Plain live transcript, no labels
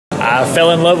I fell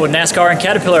in love with NASCAR and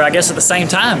Caterpillar, I guess, at the same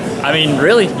time. I mean,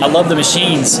 really, I love the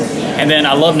machines, and then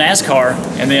I love NASCAR,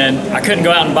 and then I couldn't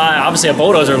go out and buy, obviously, a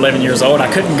bulldozer 11 years old.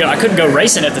 I couldn't go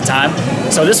racing at the time,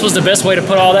 so this was the best way to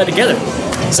put all that together.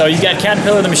 So you got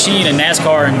Caterpillar the machine and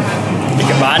NASCAR, and you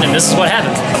combine, and this is what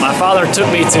happened. My father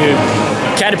took me to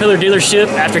Caterpillar dealership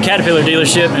after Caterpillar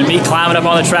dealership, and me climbing up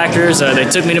on the tractors. They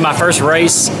took me to my first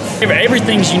race.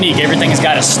 Everything's unique. Everything's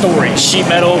got a story. Sheet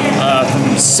metal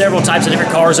from several types of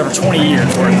different cars over 20 years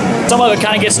worth. Some of it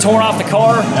kind of gets torn off the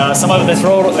car. Some of it they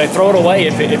throw it away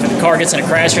if the car gets in a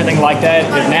crash or anything like that.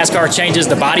 If NASCAR changes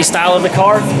the body style of the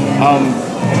car,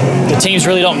 the teams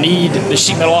really don't need the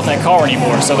sheet metal off that car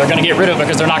anymore, so they're going to get rid of it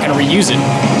because they're not going to reuse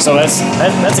it. So that's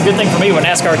a good thing for me when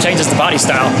NASCAR changes the body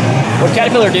style. What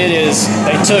Caterpillar did is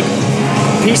they took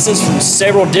pieces from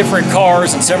several different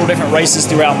cars and several different races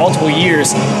throughout multiple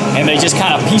years, and they just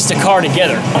kind of pieced a car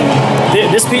together.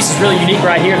 This piece is really unique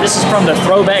right here. This is from the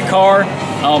throwback car.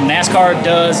 NASCAR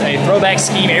does a throwback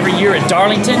scheme every year at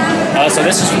Darlington. So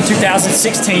this is from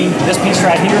 2016, this piece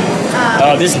right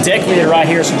here. This deck lid right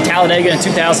here is from Talladega in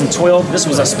 2012. This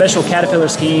was a special Caterpillar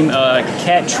scheme,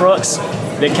 Cat trucks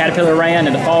that Caterpillar ran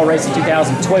in the fall race in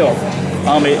 2012.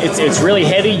 It's really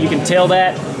heavy, you can tell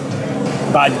that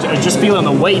by just feeling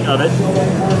the weight of it.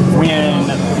 When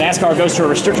NASCAR goes to a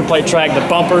restriction plate track, the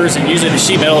bumpers and usually the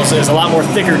sheet metal is a lot more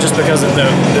thicker just because of the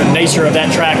nature of that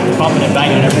track, bumping and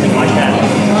banging and everything like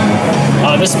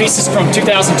that. This piece is from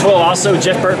 2012 also.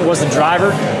 Jeff Burton was the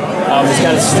driver.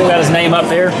 Still got his name up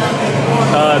there.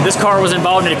 This car was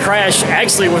involved in a crash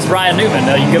actually with Ryan Newman.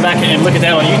 You can go back and look at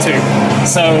that on YouTube.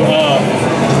 So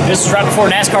this is right before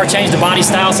NASCAR changed the body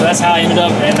style, so that's how I ended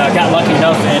up and got lucky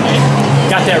enough and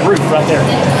got that roof right there.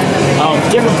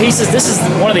 Different pieces. This is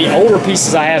one of the older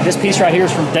pieces I have. This piece right here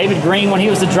is from David Green when he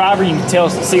was the driver. You can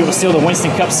see it was still the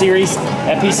Winston Cup Series.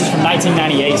 That piece is from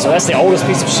 1998, so that's the oldest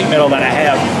piece of sheet metal that I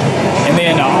have. And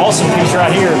then awesome piece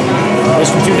right here is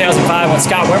from 2005 when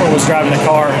Scott Wimmer was driving the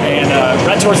car, and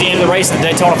right towards the end of the race, the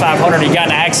Daytona 500, he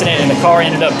got in an accident and the car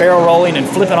ended up barrel rolling and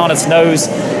flipping on its nose.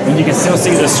 And you can still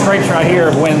see the scrapes right here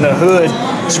of when the hood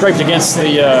scraped against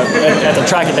the at the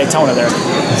track at Daytona there.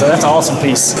 So that's an awesome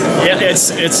piece. Yeah,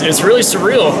 it's really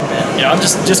surreal. You know, I'm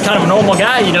just kind of a normal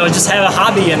guy. You know, just have a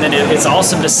hobby, and then it's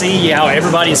awesome to see how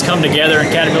everybody's come together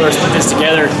and Caterpillar's put this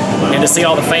together, and to see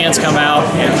all the fans come out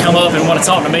and come up and want to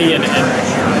talk to me and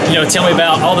you know, tell me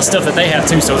about all the stuff that they have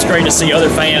too. So it's great to see other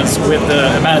fans with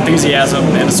the amount of enthusiasm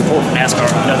and the support from NASCAR,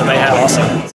 you know, that they have also.